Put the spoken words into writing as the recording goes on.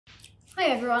Hi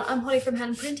everyone, I'm Holly from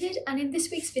Hand Printed, and in this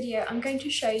week's video I'm going to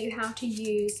show you how to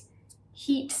use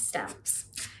heat stamps.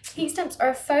 Heat stamps are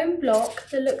a foam block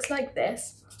that looks like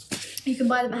this. You can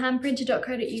buy them at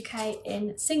handprinted.co.uk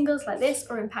in singles like this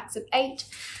or in packs of 8.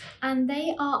 And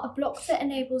they are a block that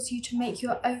enables you to make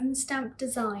your own stamp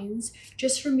designs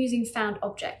just from using found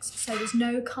objects. So there's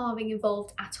no carving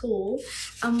involved at all.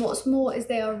 And what's more is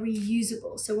they are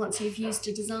reusable. So once you've used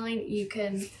a design, you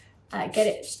can get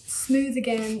it smooth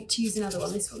again to use another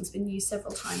one. This one's been used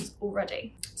several times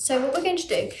already. So what we're going to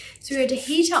do is we're going to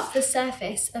heat up the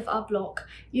surface of our block.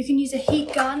 You can use a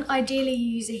heat gun. Ideally you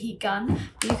use a heat gun,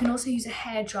 but you can also use a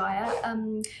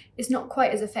hairdryer. It's not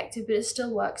quite as effective, but it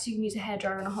still works. You can use a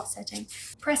hairdryer in a hot setting.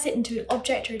 Press it into an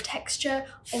object or a texture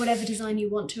or whatever design you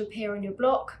want to appear on your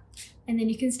block, and then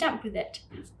you can stamp with it.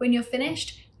 When you're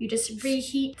finished, you just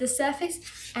reheat the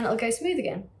surface and it'll go smooth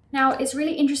again. Now, it's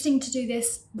really interesting to do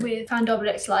this with found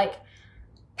objects like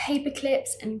paper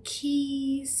clips and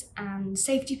keys and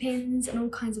safety pins and all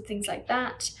kinds of things like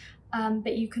that.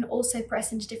 But you can also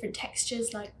press into different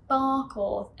textures like bark,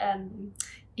 or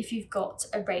if you've got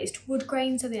a raised wood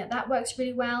grain, something like that works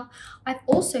really well. I've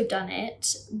also done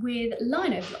it with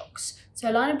lino blocks.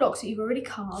 So lino blocks that you've already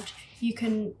carved, you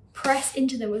can press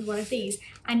into them with one of these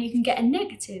and you can get a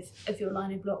negative of your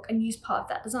lino block and use part of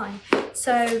that design.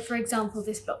 So for example,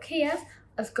 this block here,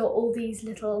 I've got all these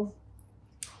little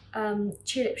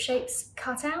tulip shapes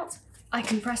cut out. I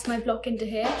can press my block into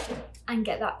here and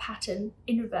get that pattern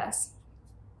in reverse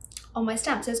on my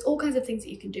stamp. So there's all kinds of things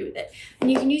that you can do with it.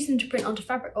 And you can use them to print onto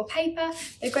fabric or paper.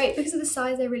 They're great because of the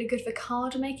size. They're really good for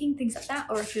card making, things like that.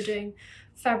 Or if you're doing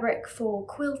fabric for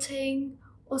quilting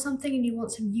or something and you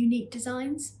want some unique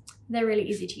designs, they're really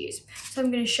easy to use. So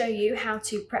I'm going to show you how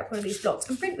to prep one of these blocks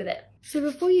and print with it. So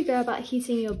before you go about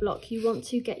heating your block, you want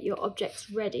to get your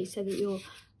objects ready so that you're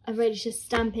ready to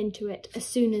stamp into it as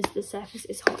soon as the surface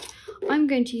is hot. I'm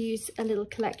going to use a little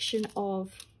collection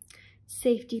of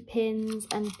safety pins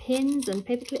and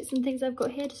paper clips and things I've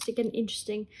got here just to get an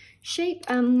interesting shape.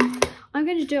 I'm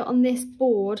going to do it on this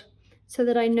board so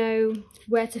that I know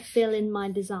where to fill in my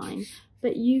design,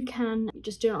 but you can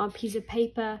just do it on a piece of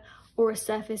paper or a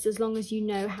surface as long as you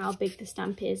know how big the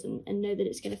stamp is and know that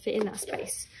it's going to fit in that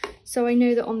space. So I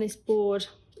know that on this board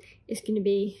it's going to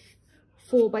be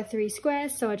 4 by 3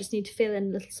 squares, so I just need to fill in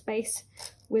a little space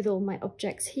with all my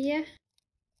objects here.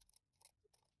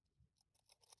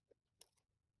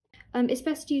 It's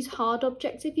best to use hard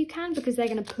objects if you can, because they're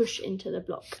going to push into the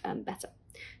block better.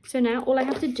 So now all I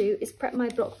have to do is prep my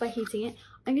block by heating it.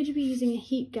 I'm going to be using a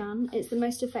heat gun. It's the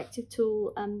most effective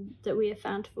tool that we have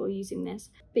found for using this.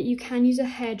 But you can use a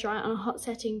hairdryer on a hot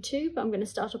setting too, but I'm going to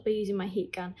start off by using my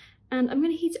heat gun. And I'm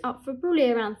going to heat it up for probably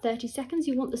around 30 seconds.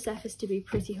 You want the surface to be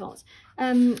pretty hot.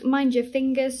 Mind your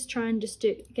fingers, try and just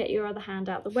get your other hand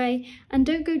out the way. And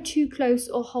don't go too close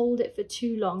or hold it for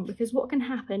too long, because what can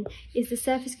happen is the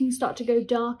surface can start to go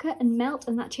darker and melt,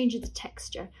 and that changes the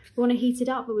texture. We want to heat it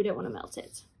up, but we don't want to melt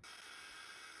it.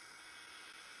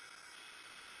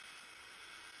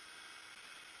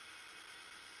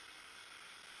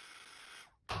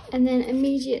 And then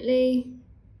immediately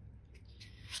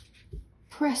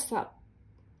press that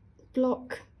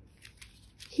block,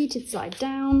 heated side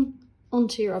down,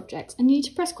 onto your object. And you need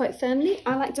to press quite firmly.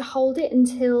 I like to hold it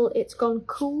until it's gone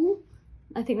cool.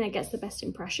 I think that gets the best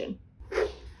impression.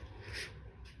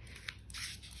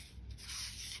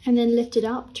 And then lift it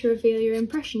up to reveal your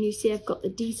impression. You see I've got the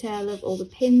detail of all the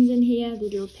pins in here, the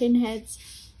little pin heads,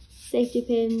 safety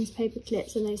pins, paper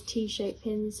clips, and those T-shaped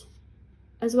pins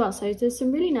as well. So there's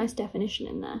some really nice definition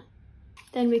in there.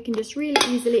 Then we can just really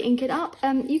easily ink it up.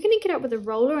 You can ink it up with a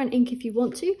roller and ink if you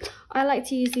want to. I like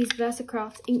to use these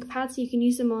VersaCraft ink pads. You can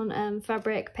use them on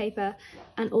fabric, paper,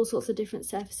 and all sorts of different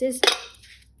surfaces.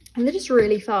 And they're just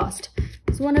really fast.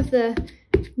 It's one of the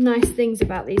nice things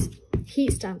about these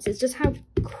heat stamps is just how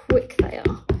quick they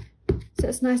are. So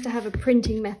it's nice to have a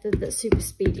printing method that's super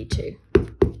speedy too.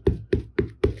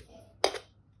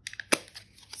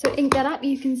 So ink that up,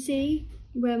 you can see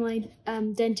where my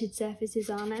dented surfaces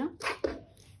are now.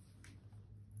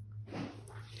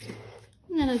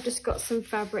 And then I've just got some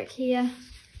fabric here,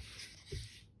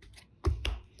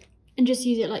 and just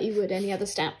use it like you would any other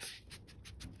stamp.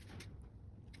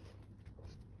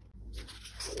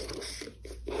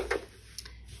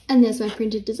 And there's my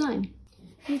printed design.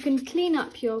 You can clean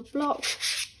up your block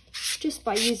just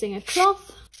by using a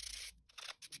cloth.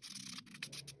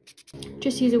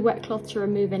 Just use a wet cloth to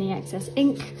remove any excess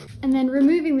ink. And then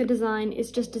removing the design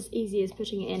is just as easy as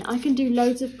putting it in. I can do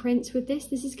loads of prints with this.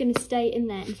 This is going to stay in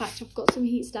there. In fact, I've got some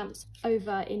heat stamps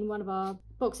over in one of our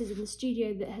boxes in the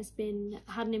studio that has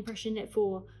had an impression in it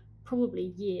for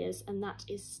probably years, and that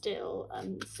is still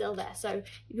there. So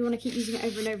if you want to keep using it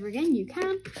over and over again, you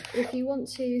can. But if you want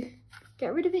to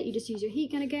get rid of it, you just use your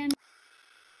heat gun again.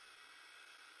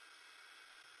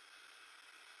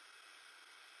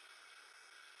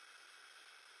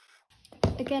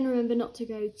 Again, remember not to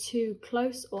go too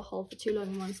close or hold for too long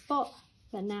in one spot.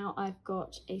 But now I've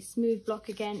got a smooth block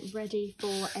again, ready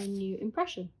for a new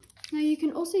impression. Now you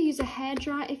can also use a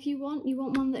hairdryer if you want. You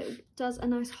want one that does a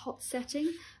nice hot setting.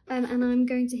 And I'm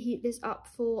going to heat this up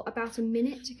for about a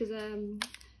minute because a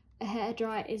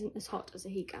hairdryer isn't as hot as a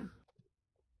heat gun.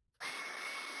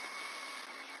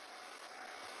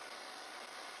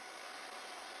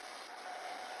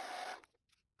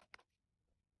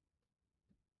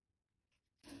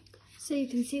 So you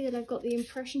can see that I've got the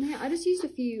impression here. I just used a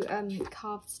few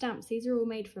carved stamps. These are all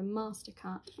made from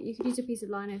Mastercut. You could use a piece of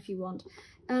lino if you want.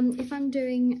 If I'm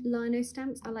doing lino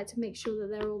stamps, I like to make sure that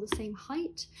they're all the same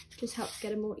height. Just helps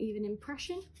get a more even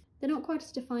impression. They're not quite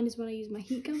as defined as when I use my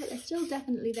heat gun, but they're still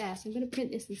definitely there. So I'm going to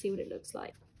print this and see what it looks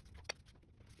like.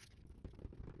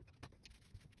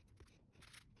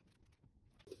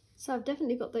 So I've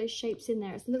definitely got those shapes in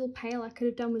there. It's a little pale. I could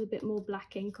have done with a bit more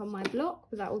black ink on my block,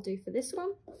 but that will do for this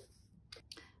one.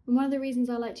 And one of the reasons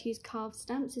I like to use carved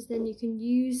stamps is then you can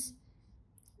use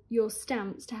your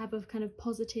stamps to have a kind of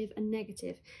positive and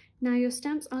negative. Now your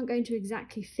stamps aren't going to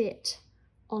exactly fit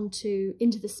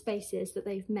into the spaces that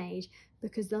they've made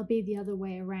because they'll be the other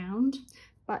way around,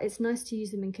 but it's nice to use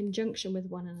them in conjunction with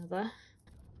one another.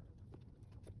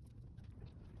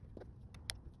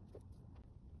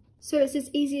 So it's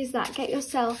as easy as that. Get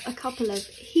yourself a couple of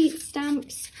heat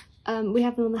stamps. We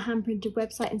have them on the hand printed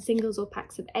website in singles or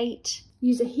packs of 8.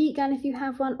 Use a heat gun if you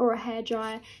have one, or a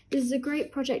hairdryer. This is a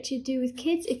great project to do with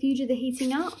kids. If you do the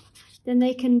heating up, then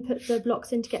they can put the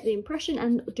blocks in to get the impression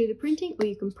and do the printing, or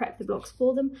you can prep the blocks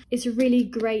for them. It's a really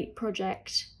great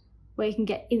project where you can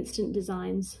get instant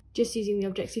designs just using the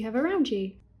objects you have around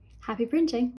you. Happy printing!